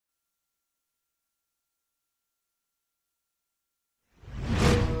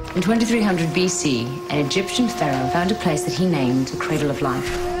In 2300 BC, an Egyptian pharaoh found a place that he named the Cradle of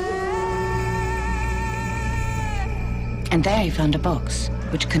Life. And there he found a box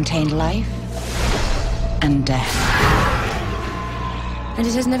which contained life and death. And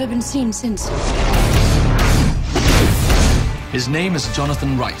it has never been seen since. His name is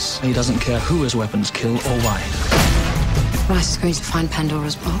Jonathan Rice. He doesn't care who his weapons kill or why. Rice is going to find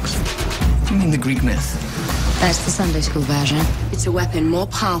Pandora's box. You mean the Greek myth? That's the Sunday school version. It's a weapon more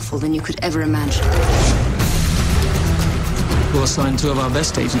powerful than you could ever imagine. We'll assign 2 of our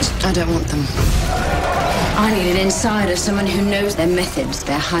best agents. I don't want them. I need an insider, someone who knows their methods,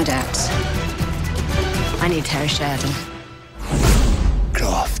 their hideouts. I need Terry Sheridan.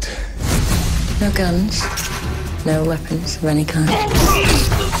 Croft. No guns, no weapons of any kind.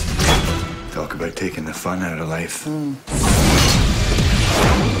 Talk about taking the fun out of life.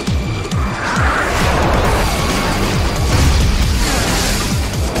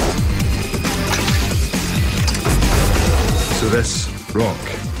 So this rock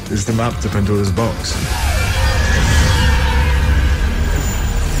is the map to Pandora's box.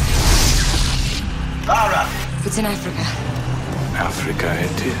 Lara! It's in Africa. Africa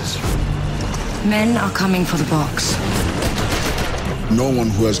it is. Men are coming for the box. No one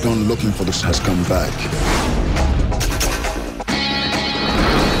who has gone looking for this has come back.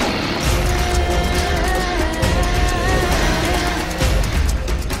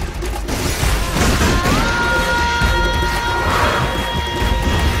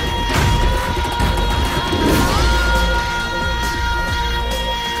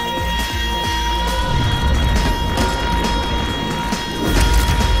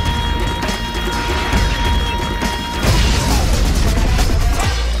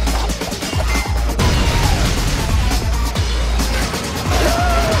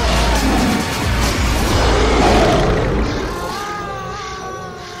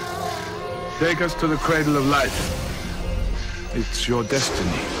 Take us to the Cradle of Life. It's your destiny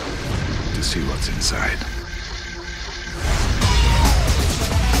to see what's inside.